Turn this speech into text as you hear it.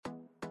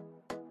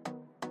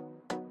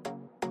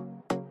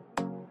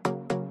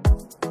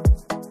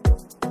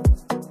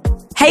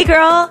Hey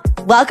girl,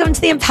 welcome to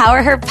the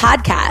Empower Her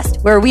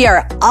podcast, where we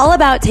are all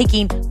about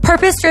taking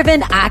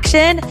purpose-driven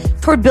action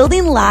toward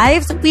building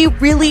lives we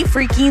really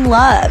freaking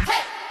love.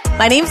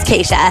 My name's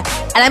Keisha,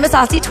 and I'm a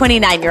saucy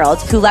 29-year-old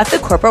who left the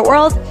corporate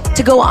world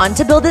to go on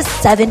to build a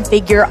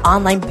 7-figure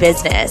online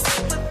business.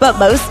 But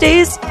most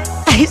days,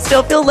 I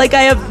still feel like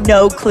I have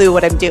no clue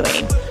what I'm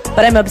doing.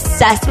 But I'm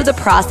obsessed with the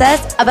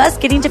process of us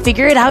getting to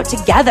figure it out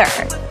together.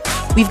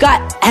 We've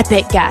got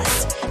epic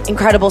guests,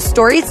 incredible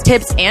stories,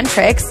 tips, and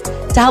tricks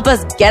to help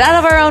us get out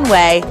of our own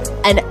way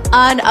and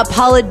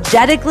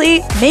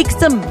unapologetically make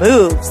some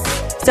moves.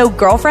 So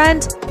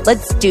girlfriend,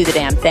 let's do the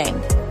damn thing.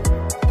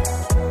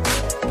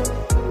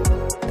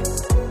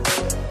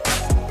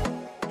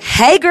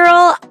 Hey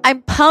girl,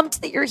 I'm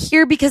pumped that you're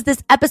here because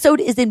this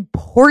episode is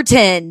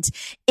important.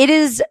 It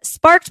is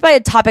sparked by a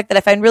topic that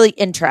I find really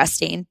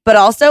interesting, but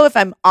also, if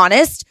I'm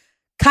honest,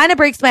 kind of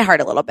breaks my heart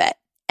a little bit.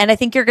 And I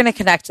think you're going to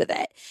connect with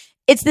it.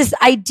 It's this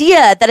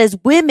idea that as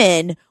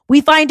women, we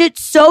find it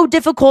so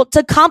difficult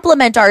to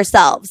compliment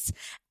ourselves.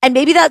 And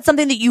maybe that's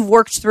something that you've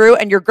worked through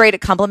and you're great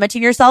at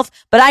complimenting yourself.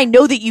 But I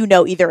know that you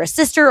know either a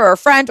sister or a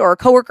friend or a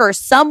coworker or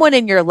someone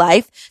in your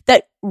life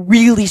that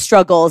really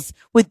struggles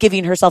with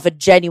giving herself a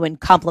genuine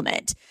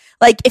compliment.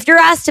 Like if you're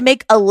asked to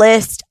make a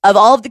list of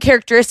all of the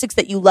characteristics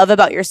that you love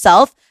about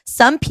yourself,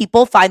 some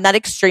people find that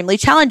extremely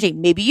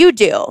challenging. Maybe you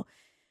do.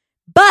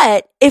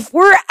 But if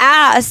we're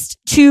asked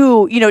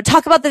to,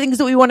 talk about the things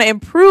that we want to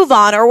improve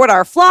on or what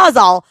our flaws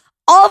are,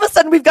 all of a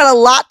sudden we've got a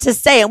lot to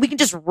say and we can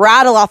just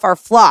rattle off our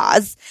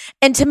flaws.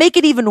 And to make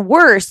it even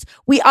worse,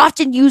 we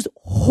often use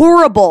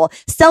horrible,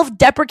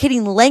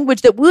 self-deprecating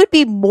language that we would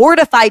be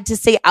mortified to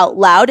say out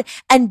loud.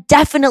 And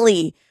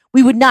definitely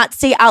we would not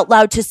say out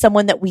loud to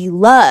someone that we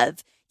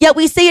love. Yet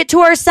we say it to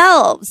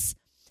ourselves.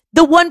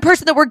 The one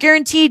person that we're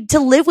guaranteed to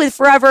live with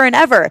forever and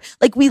ever.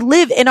 Like we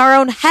live in our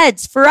own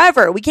heads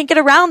forever. We can't get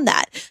around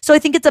that. So I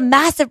think it's a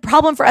massive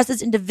problem for us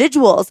as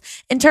individuals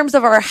in terms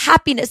of our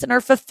happiness and our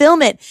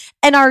fulfillment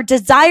and our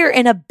desire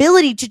and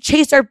ability to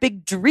chase our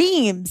big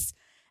dreams.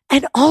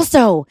 And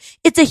also,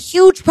 it's a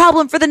huge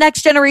problem for the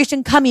next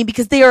generation coming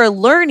because they are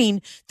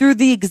learning through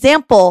the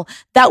example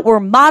that we're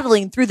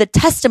modeling through the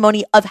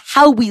testimony of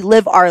how we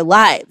live our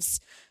lives.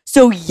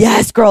 So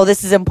yes, girl,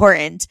 this is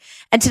important.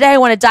 And today I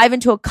want to dive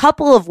into a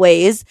couple of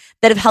ways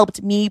that have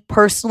helped me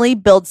personally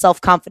build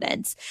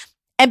self-confidence.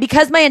 And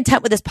because my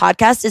intent with this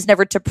podcast is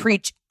never to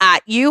preach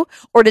at you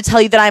or to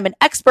tell you that I'm an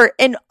expert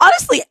in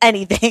honestly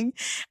anything,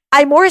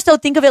 I more so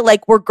think of it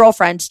like we're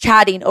girlfriends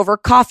chatting over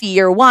coffee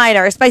or wine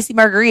or a spicy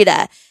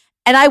margarita.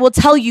 And I will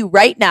tell you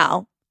right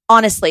now,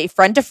 honestly,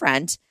 friend to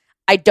friend,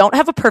 I don't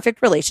have a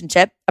perfect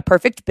relationship, a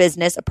perfect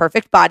business, a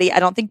perfect body. I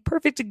don't think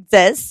perfect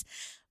exists.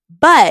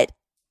 But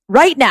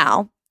right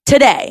now,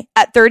 today,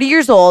 at 30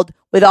 years old,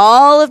 with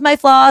all of my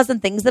flaws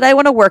and things that I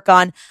want to work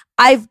on,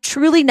 I've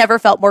truly never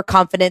felt more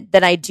confident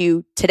than I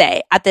do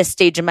today at this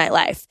stage in my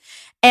life.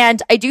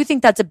 And I do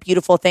think that's a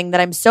beautiful thing that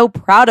I'm so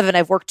proud of and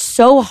I've worked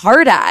so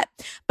hard at.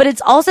 But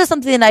it's also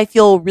something that I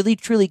feel really,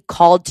 truly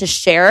called to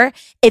share.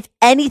 If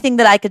anything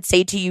that I could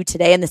say to you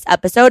today in this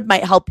episode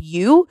might help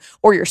you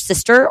or your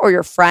sister or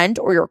your friend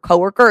or your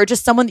coworker or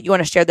just someone that you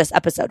want to share this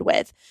episode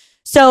with.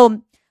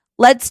 So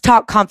let's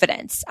talk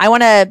confidence. I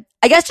want to,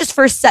 just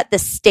first set the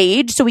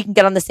stage so we can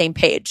get on the same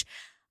page.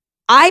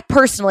 I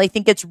personally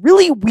think it's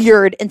really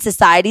weird in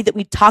society that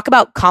we talk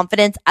about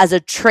confidence as a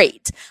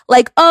trait.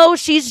 Like, oh,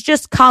 she's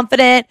just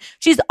confident.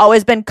 She's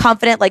always been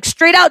confident. Like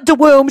straight out the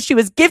womb, she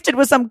was gifted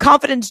with some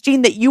confidence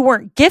gene that you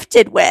weren't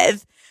gifted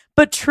with.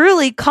 But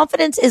truly,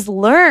 confidence is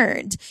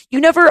learned.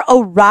 You never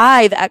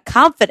arrive at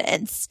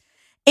confidence.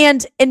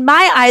 And in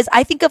my eyes,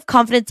 I think of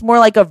confidence more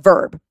like a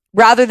verb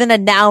rather than a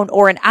noun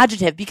or an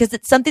adjective, because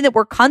it's something that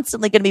we're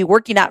constantly going to be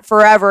working at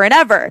forever and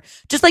ever.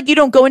 Just like you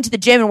don't go into the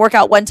gym and work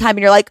out one time and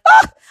you're like,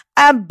 oh,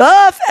 I'm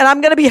buff and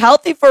I'm going to be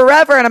healthy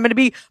forever and I'm going to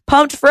be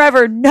pumped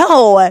forever.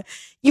 No,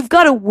 you've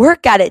got to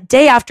work at it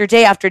day after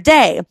day after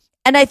day.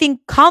 And I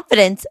think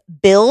confidence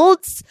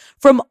builds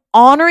from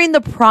honoring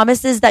the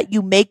promises that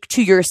you make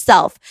to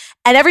yourself.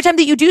 And every time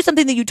that you do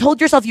something that you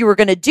told yourself you were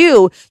going to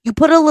do, you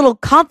put a little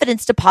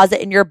confidence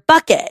deposit in your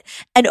bucket.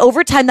 And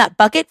over time, that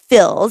bucket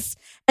fills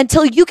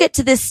until you get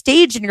to this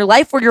stage in your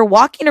life where you're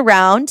walking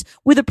around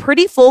with a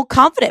pretty full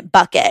confident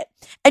bucket.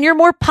 And you're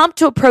more pumped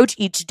to approach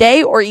each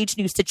day or each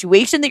new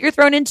situation that you're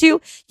thrown into.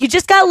 You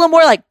just got a little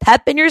more like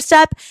pep in your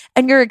step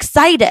and you're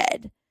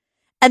excited.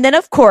 And then,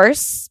 of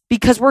course,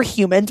 because we're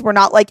humans, we're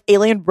not like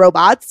alien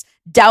robots.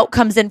 Doubt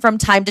comes in from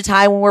time to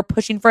time when we're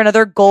pushing for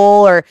another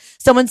goal or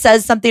someone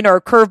says something or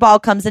a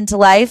curveball comes into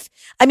life.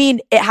 I mean,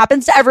 it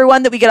happens to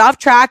everyone that we get off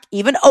track,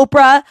 even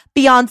Oprah,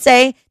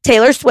 Beyonce,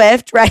 Taylor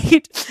Swift,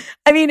 right?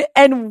 I mean,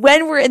 and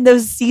when we're in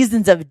those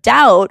seasons of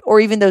doubt or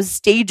even those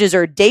stages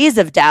or days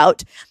of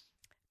doubt,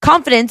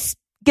 confidence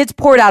gets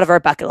poured out of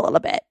our bucket a little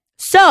bit.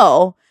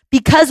 So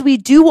because we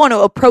do want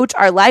to approach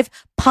our life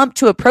pumped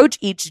to approach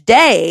each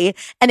day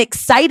and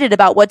excited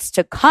about what's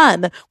to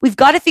come, we've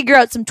got to figure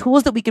out some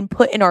tools that we can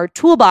put in our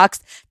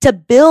toolbox to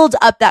build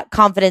up that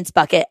confidence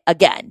bucket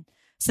again.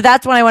 So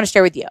that's what I want to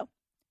share with you.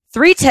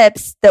 3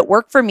 tips that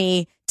work for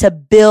me to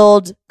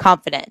build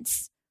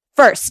confidence.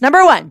 First,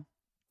 number one,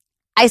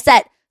 I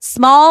set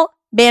small,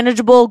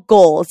 manageable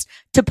goals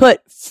to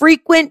put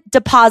frequent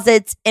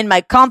deposits in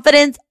my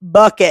confidence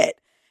bucket.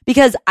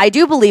 Because I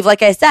do believe,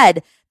 like I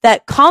said,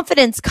 that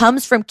confidence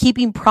comes from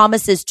keeping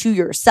promises to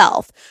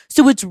yourself.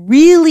 So it's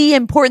really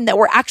important that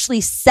we're actually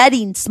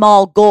setting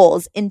small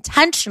goals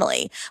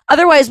intentionally.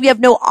 Otherwise, we have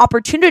no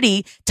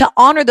opportunity to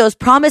honor those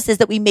promises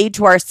that we made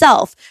to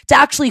ourselves, to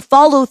actually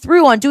follow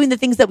through on doing the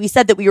things that we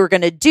said that we were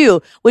going to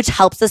do, which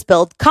helps us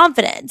build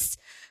confidence.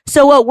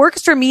 So what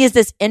works for me is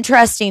this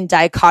interesting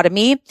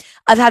dichotomy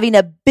of having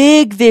a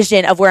big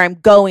vision of where I'm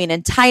going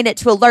and tying it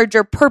to a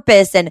larger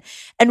purpose and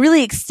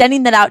really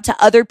extending that out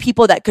to other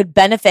people that could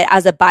benefit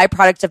as a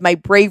byproduct of my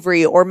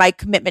bravery or my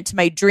commitment to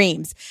my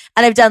dreams.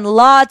 And I've done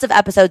lots of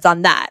episodes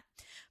on that.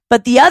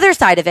 But the other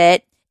side of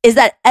it is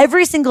that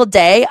every single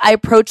day I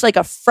approach like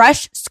a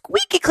fresh,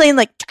 squeaky clean,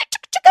 like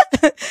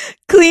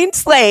clean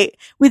slate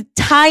with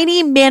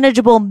tiny,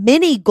 manageable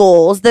mini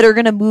goals that are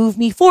going to move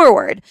me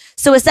forward.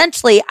 So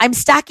essentially, I'm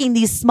stacking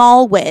these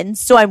small wins.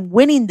 So I'm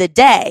winning the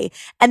day.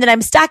 And then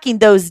I'm stacking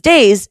those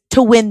days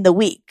to win the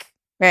week,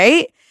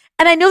 right?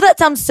 And I know that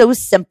sounds so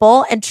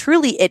simple, and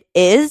truly it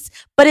is,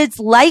 but it's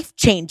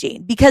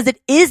life-changing because it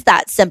is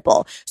that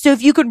simple. So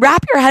if you could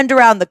wrap your head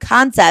around the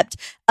concept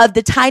of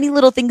the tiny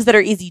little things that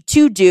are easy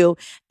to do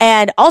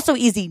and also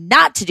easy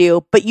not to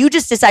do, but you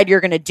just decide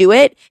you're going to do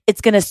it,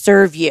 it's going to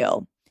serve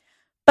you.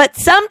 But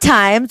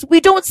sometimes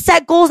we don't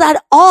set goals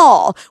at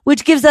all,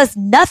 which gives us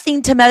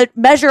nothing to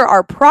measure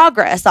our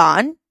progress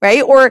on,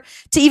 right? Or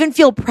to even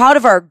feel proud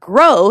of our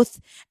growth.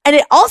 And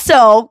it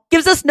also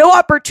gives us no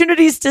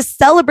opportunities to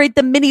celebrate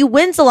the mini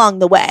wins along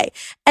the way.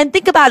 And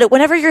think about it.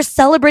 Whenever you're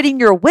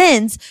celebrating your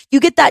wins, you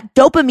get that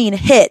dopamine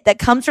hit that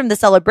comes from the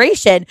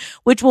celebration,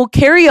 which will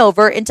carry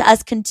over into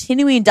us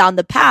continuing down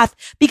the path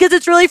because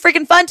it's really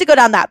freaking fun to go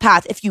down that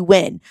path if you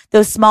win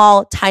those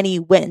small, tiny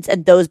wins,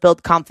 and those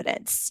build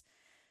confidence.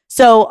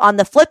 So on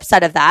the flip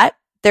side of that,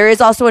 there is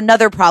also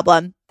another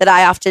problem that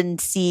I often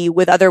see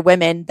with other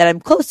women that I'm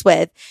close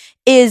with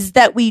is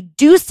that we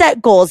do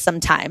set goals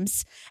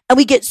sometimes and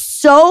we get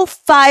so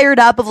fired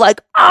up of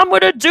like, I'm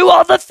going to do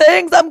all the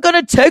things. I'm going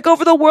to take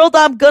over the world.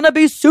 I'm going to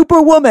be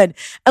superwoman.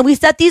 And we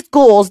set these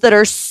goals that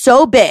are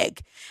so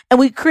big and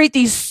we create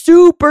these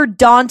super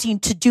daunting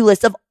to-do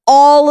lists of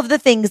all of the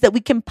things that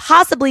we can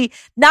possibly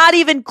not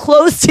even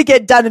close to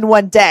get done in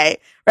one day,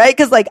 right?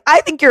 Because like,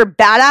 I think you're a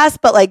badass,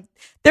 but like,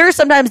 there are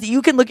sometimes that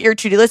you can look at your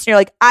to-do list and you're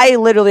like, I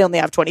literally only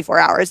have 24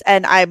 hours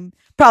and I'm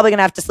probably going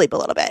to have to sleep a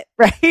little bit,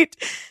 right?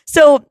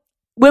 So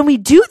when we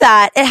do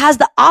that, it has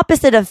the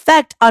opposite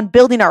effect on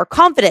building our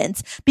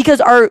confidence because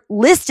our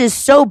list is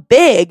so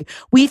big,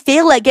 we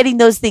fail at getting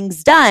those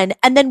things done.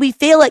 And then we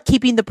fail at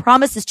keeping the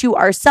promises to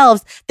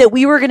ourselves that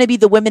we were going to be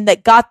the women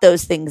that got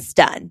those things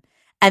done.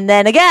 And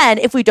then again,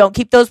 if we don't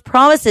keep those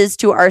promises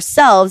to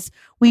ourselves,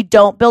 we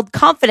don't build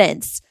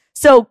confidence.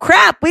 So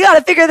crap, we got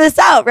to figure this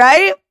out,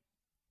 right?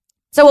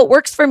 So what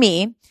works for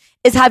me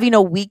is having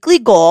a weekly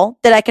goal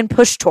that I can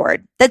push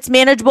toward that's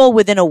manageable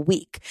within a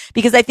week.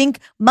 Because I think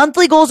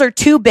monthly goals are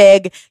too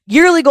big.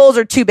 Yearly goals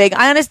are too big.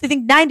 I honestly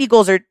think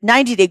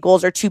 90-day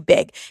goals are too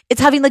big.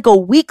 It's having like a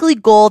weekly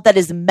goal that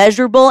is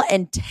measurable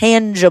and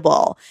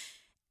tangible.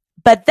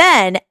 But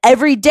then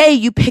every day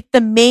you pick the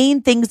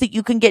main things that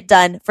you can get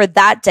done for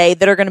that day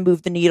that are going to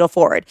move the needle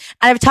forward.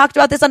 And I've talked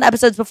about this on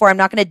episodes before. I'm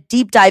not going to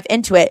deep dive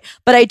into it,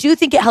 but I do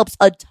think it helps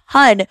a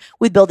ton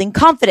with building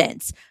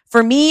confidence.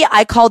 For me,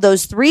 I call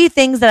those 3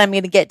 things that I'm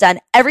going to get done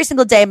every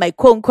single day my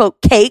quote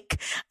unquote cake,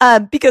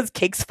 because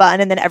cake's fun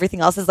and then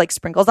everything else is like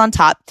sprinkles on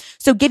top.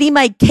 So getting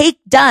my cake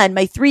done,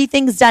 my 3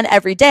 things done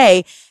every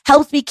day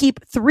helps me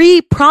keep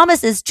 3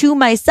 promises to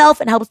myself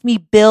and helps me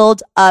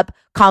build up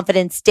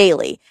confidence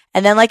daily.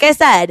 And then, like I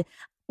said,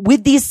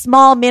 with these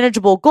small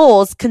manageable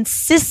goals,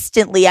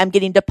 consistently, I'm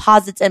getting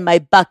deposits in my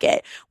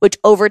bucket, which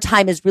over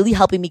time is really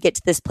helping me get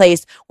to this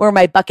place where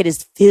my bucket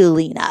is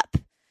filling up.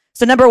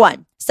 So number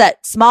 1,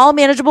 set small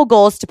manageable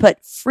goals to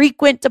put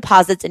frequent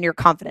deposits in your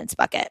confidence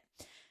bucket.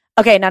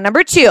 Okay, now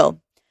number 2,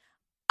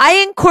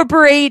 I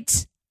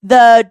incorporate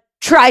the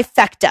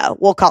trifecta,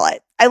 we'll call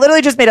it. I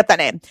literally just made up that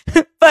name.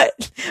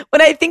 But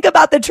when I think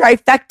about the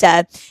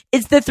trifecta,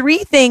 it's the 3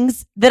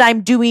 things that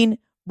I'm doing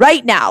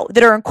right now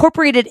that are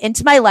incorporated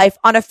into my life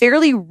on a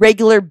fairly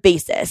regular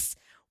basis.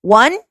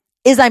 1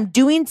 is I'm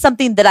doing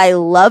something that I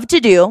love to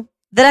do,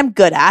 that I'm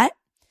good at.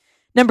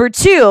 Number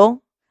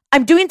 2,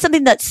 I'm doing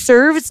something that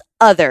serves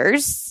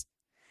others.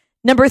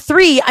 Number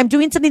 3, I'm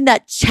doing something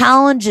that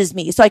challenges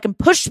me so I can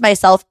push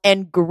myself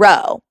and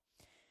grow.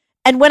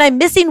 And when I'm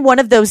missing one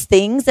of those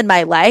things in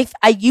my life,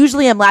 I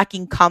usually am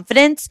lacking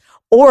confidence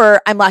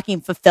or I'm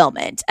lacking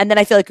fulfillment. And then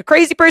I feel like a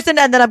crazy person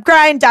and then I'm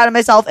crying down on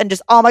myself and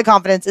just all my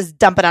confidence is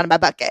dumping out of my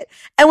bucket.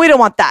 And we don't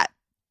want that.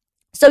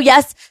 So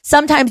yes,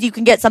 sometimes you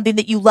can get something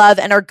that you love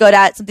and are good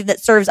at, something that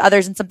serves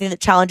others and something that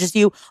challenges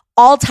you,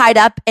 all tied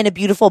up in a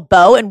beautiful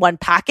bow in one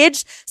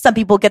package. Some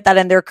people get that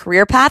in their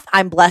career path.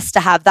 I'm blessed to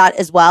have that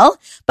as well.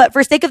 But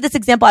for sake of this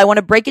example, I want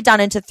to break it down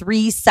into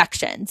 3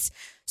 sections.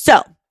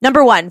 So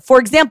number 1, for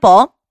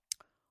example,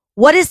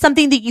 What is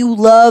something that you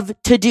love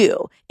to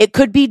do? It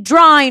could be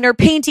drawing or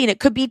painting. It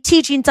could be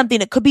teaching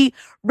something. It could be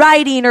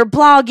writing or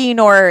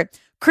blogging or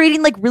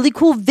creating like really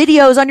cool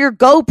videos on your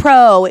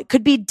GoPro. It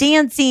could be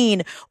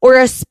dancing or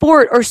a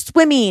sport or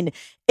swimming.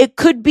 It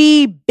could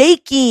be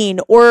baking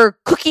or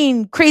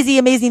cooking crazy,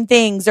 amazing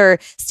things or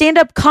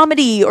stand-up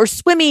comedy or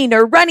swimming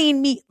or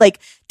running, like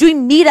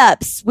doing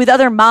meetups with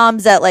other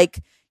moms at like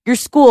your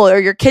school or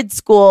your kid's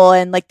school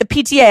and like the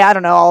PTA. I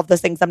don't know all of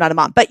those things. I'm not a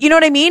mom, but you know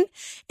what I mean?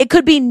 It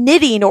could be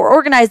knitting or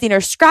organizing or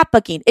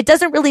scrapbooking. It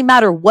doesn't really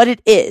matter what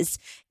it is.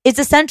 It's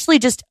essentially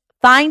just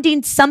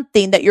finding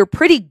something that you're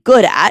pretty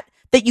good at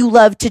that you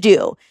love to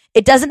do.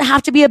 It doesn't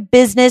have to be a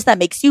business that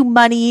makes you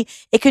money.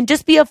 It can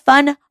just be a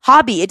fun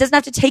hobby. It doesn't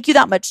have to take you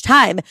that much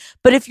time.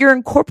 But if you're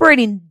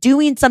incorporating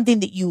doing something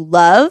that you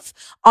love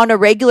on a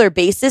regular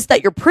basis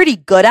that you're pretty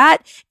good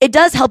at, it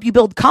does help you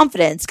build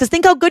confidence. Because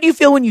think how good you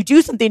feel when you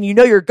do something and you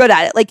know you're good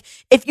at it. Like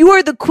if you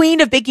are the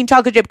queen of baking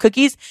chocolate chip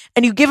cookies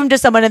and you give them to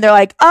someone and they're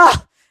like,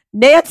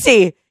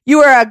 Nancy, you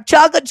are a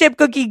chocolate chip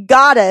cookie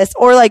goddess.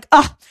 Or like,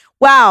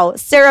 wow,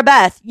 Sarah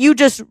Beth, you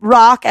just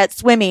rock at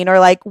swimming. Or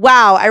like,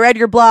 wow, I read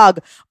your blog.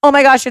 Oh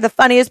my gosh, you're the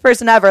funniest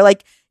person ever.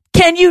 Like,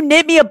 can you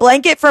knit me a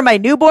blanket for my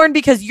newborn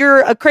because you're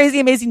a crazy,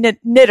 amazing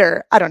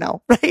knitter? I don't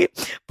know,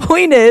 right?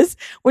 Point is,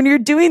 when you're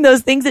doing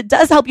those things, it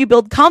does help you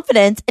build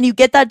confidence and you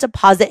get that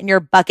deposit in your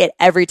bucket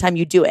every time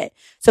you do it.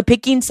 So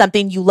picking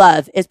something you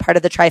love is part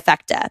of the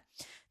trifecta.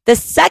 The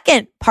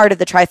second part of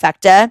the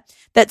trifecta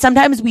that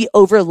sometimes we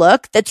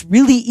overlook that's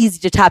really easy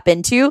to tap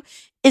into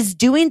is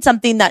doing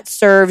something that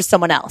serves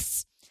someone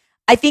else.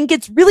 I think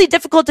it's really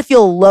difficult to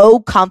feel low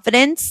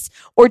confidence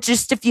or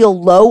just to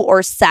feel low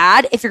or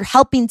sad if you're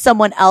helping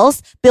someone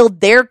else build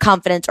their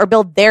confidence or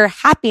build their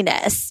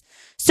happiness.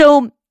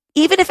 So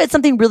even if it's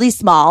something really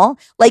small,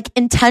 like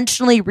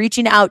intentionally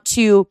reaching out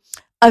to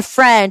a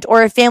friend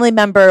or a family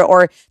member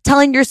or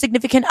telling your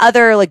significant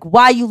other like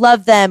why you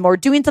love them or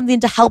doing something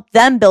to help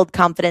them build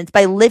confidence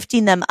by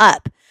lifting them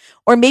up.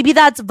 Or maybe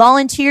that's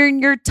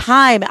volunteering your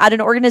time at an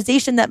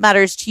organization that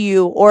matters to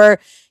you or,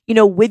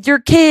 with your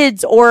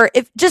kids or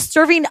if just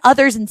serving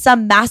others in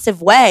some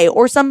massive way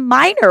or some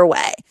minor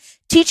way,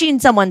 teaching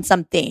someone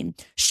something,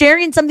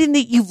 sharing something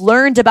that you've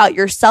learned about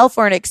yourself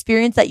or an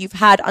experience that you've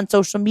had on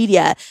social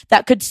media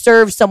that could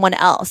serve someone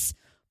else.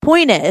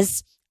 Point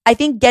is, I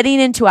think getting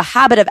into a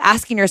habit of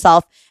asking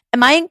yourself,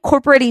 am I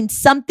incorporating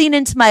something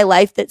into my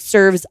life that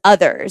serves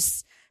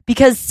others?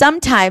 Because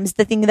sometimes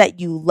the thing that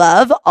you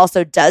love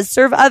also does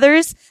serve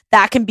others.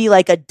 That can be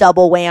like a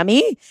double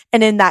whammy.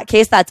 And in that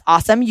case, that's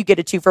awesome. You get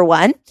a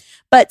 2-for-1.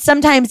 But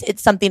sometimes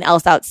it's something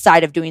else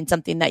outside of doing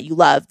something that you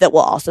love that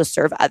will also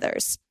serve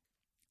others.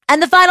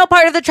 And the final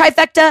part of the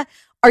trifecta,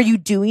 are you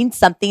doing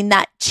something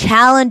that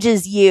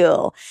challenges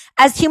you?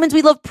 As humans,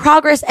 we love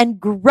progress and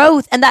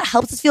growth, and that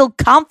helps us feel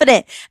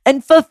confident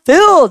and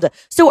fulfilled.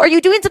 So are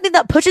you doing something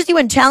that pushes you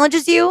and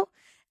challenges you?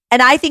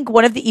 And I think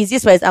one of the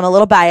easiest ways, I'm a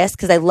little biased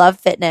because I love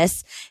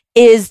fitness,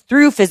 is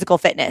through physical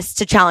fitness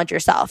to challenge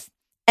yourself.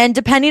 And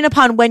depending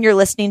upon when you're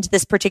listening to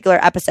this particular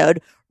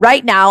episode,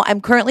 right now, I'm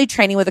currently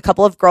training with a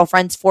couple of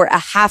girlfriends for a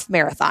half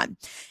marathon.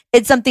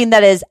 It's something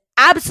that is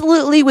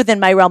absolutely within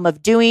my realm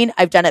of doing.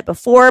 I've done it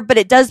before, but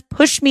it does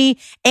push me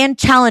and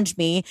challenge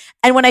me.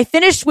 And when I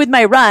finish with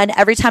my run,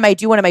 every time I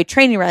do one of my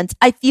training runs,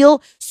 I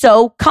feel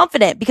so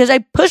confident because I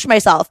pushed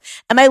myself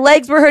and my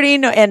legs were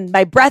hurting and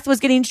my breath was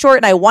getting short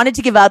and I wanted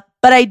to give up,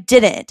 but I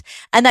didn't.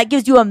 And that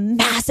gives you a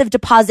massive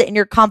deposit in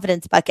your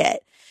confidence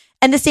bucket.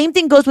 And the same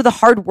thing goes with a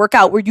hard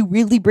workout where you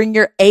really bring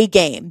your A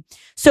game.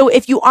 So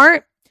if you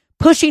aren't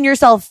pushing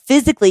yourself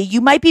physically,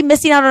 you might be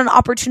missing out on an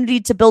opportunity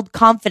to build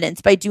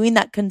confidence by doing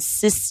that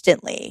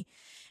consistently.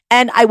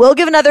 And I will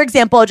give another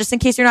example just in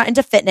case you're not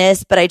into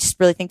fitness, but I just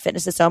really think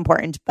fitness is so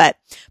important. But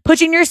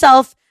pushing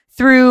yourself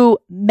through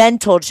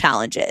mental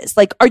challenges.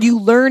 Like, are you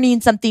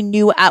learning something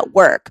new at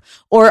work?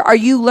 Or are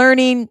you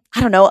learning,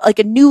 like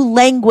a new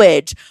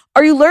language?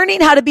 Are you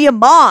learning how to be a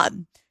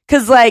mom?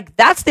 Because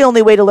that's the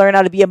only way to learn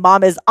how to be a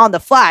mom is on the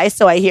fly,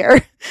 so I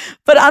hear.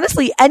 But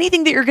honestly,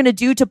 anything that you're going to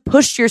do to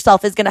push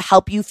yourself is going to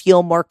help you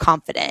feel more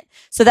confident.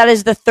 So that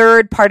is the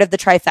third part of the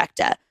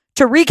trifecta.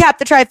 To recap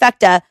the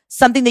trifecta,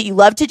 something that you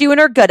love to do and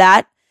are good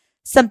at,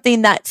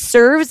 something that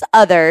serves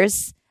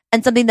others,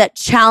 and something that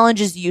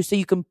challenges you so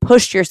you can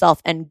push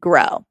yourself and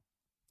grow.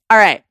 All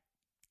right.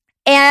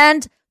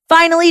 And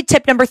finally,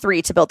 tip number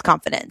 3 to build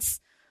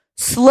confidence.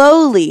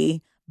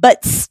 Slowly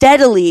but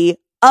steadily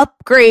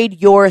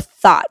upgrade your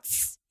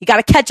thoughts. You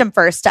got to catch them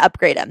first to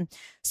upgrade them.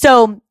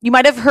 So you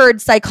might have heard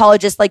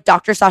psychologists like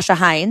Dr. Sasha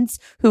Hines,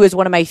 who is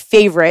one of my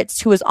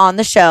favorites, who was on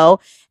the show,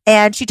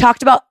 and she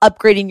talked about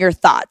upgrading your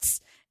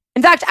thoughts.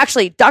 In fact,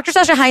 actually, Dr.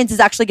 Sasha Hines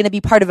is actually going to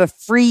be part of a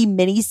free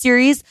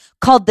mini-series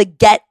called the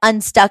Get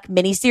Unstuck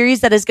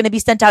mini-series that is going to be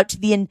sent out to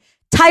the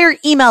entire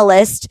email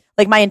list,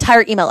 like my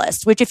entire email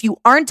list, which if you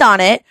aren't on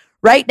it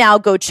right now,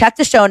 go check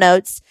the show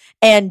notes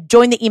and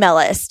join the email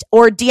list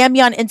or DM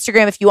me on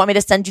Instagram if you want me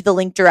to send you the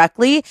link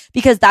directly,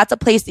 because that's a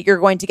place that you're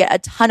going to get a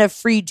ton of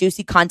free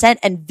juicy content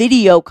and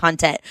video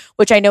content,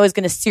 which I know is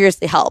going to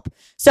seriously help.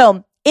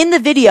 So in the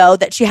video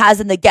that she has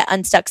in the Get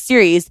Unstuck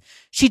series,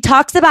 she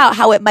talks about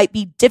how it might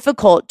be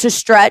difficult to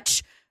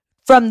stretch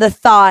from the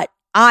thought,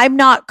 I'm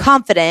not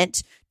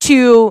confident,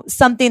 to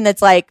something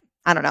that's like,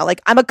 I don't know,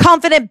 like I'm a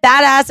confident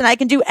badass and I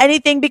can do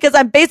anything because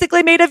I'm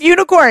basically made of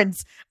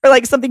unicorns, or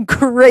like something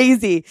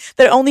crazy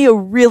that only a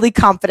really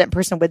confident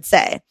person would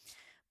say.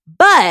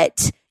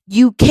 But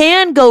you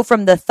can go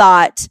from the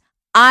thought,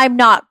 I'm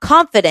not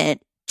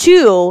confident,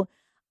 to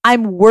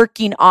I'm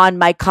working on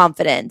my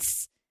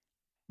confidence,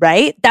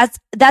 right?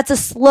 That's a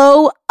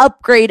slow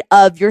upgrade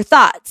of your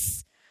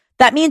thoughts.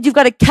 That means you've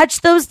got to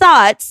catch those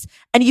thoughts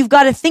and you've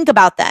got to think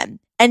about them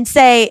and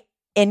say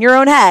in your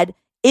own head,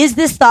 is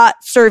this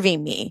thought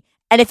serving me?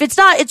 And if it's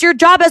not, it's your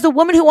job as a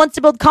woman who wants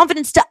to build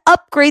confidence to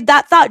upgrade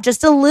that thought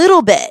just a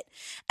little bit.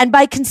 And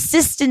by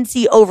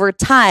consistency over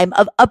time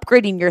of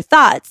upgrading your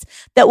thoughts,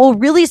 that will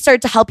really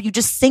start to help you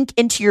just sink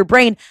into your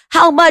brain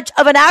how much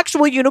of an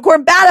actual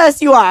unicorn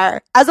badass you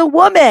are as a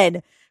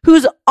woman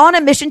who's on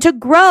a mission to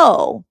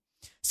grow.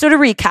 So to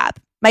recap,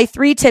 my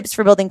 3 tips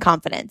for building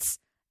confidence.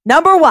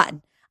 Number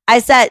 1, I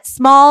set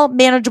small,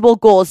 manageable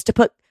goals to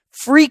put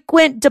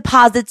frequent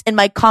deposits in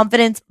my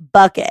confidence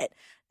bucket.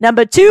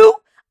 Number 2,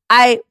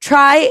 I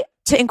try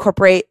to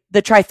incorporate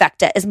the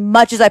trifecta as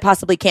much as I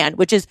possibly can,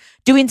 which is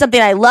doing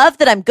something I love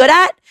that I'm good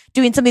at,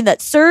 doing something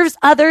that serves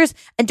others,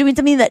 and doing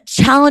something that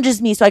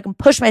challenges me so I can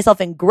push myself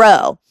and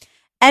grow.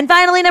 And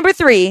finally, number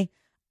 3,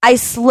 I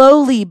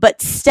slowly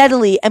but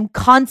steadily am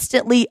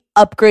constantly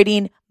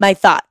upgrading my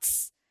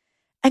thoughts.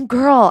 And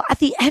girl, at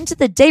the end of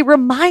the day,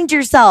 remind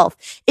yourself,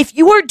 if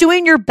you are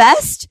doing your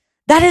best,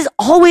 that is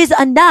always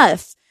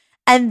enough.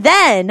 And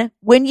then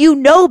when you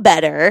know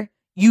better,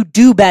 you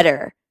do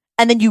better.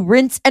 And then you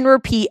rinse and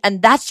repeat.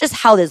 And that's just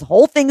how this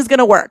whole thing is going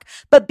to work.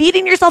 But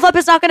beating yourself up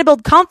is not going to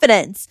build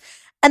confidence.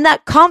 And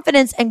that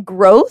confidence and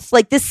growth,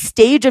 like this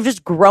stage of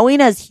just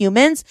growing as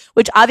humans,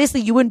 which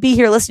obviously you wouldn't be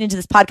here listening to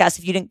this podcast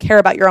if you didn't care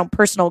about your own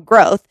personal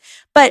growth.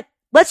 But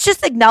let's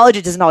just acknowledge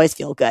it doesn't always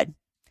feel good.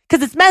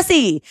 Because it's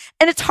messy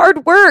and it's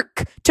hard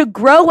work to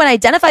grow and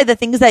identify the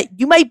things that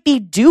you might be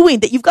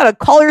doing that you've got to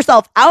call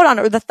yourself out on,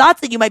 or the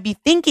thoughts that you might be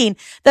thinking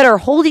that are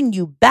holding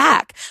you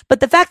back. But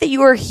the fact that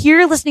you are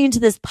here listening to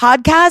this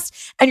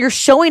podcast and you're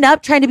showing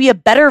up trying to be a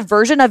better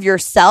version of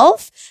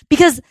yourself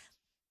because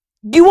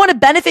you want to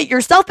benefit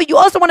yourself, but you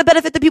also want to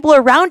benefit the people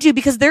around you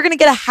because they're going to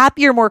get a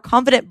happier, more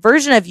confident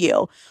version of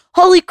you.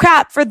 Holy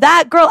crap, for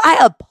that, girl,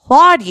 I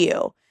applaud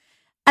you.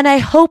 And I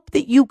hope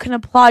that you can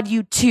applaud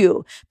you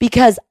too,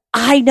 because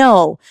I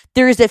know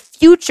there is a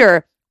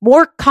future,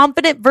 more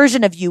confident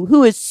version of you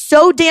who is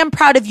so damn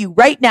proud of you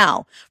right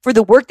now for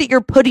the work that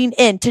you're putting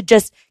in to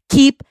just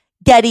keep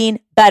getting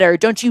better.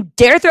 Don't you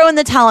dare throw in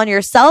the towel on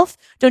yourself.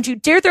 Don't you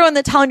dare throw in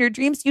the towel on your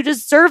dreams. You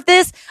deserve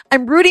this.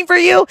 I'm rooting for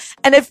you.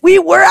 And if we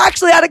were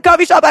actually at a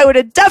coffee shop, I would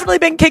have definitely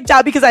been kicked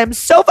out because I am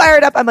so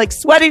fired up. I'm like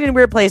sweating in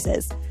weird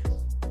places.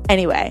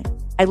 Anyway,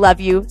 I love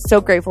you. So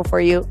grateful for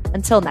you.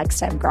 Until next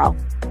time, girl.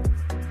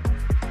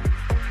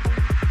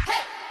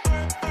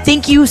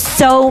 Thank you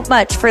so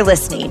much for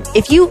listening.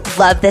 If you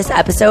love this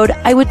episode,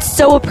 I would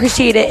so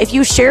appreciate it if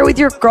you share with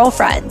your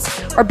girlfriends,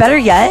 or better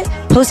yet,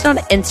 post it on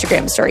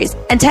Instagram stories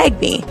and tag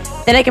me.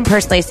 Then I can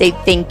personally say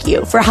thank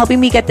you for helping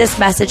me get this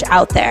message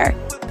out there.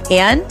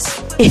 And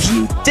if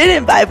you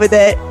didn't vibe with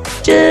it,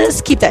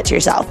 just keep that to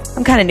yourself.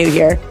 I'm kind of new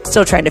here,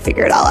 still trying to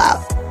figure it all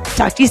out.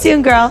 Talk to you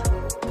soon, girl.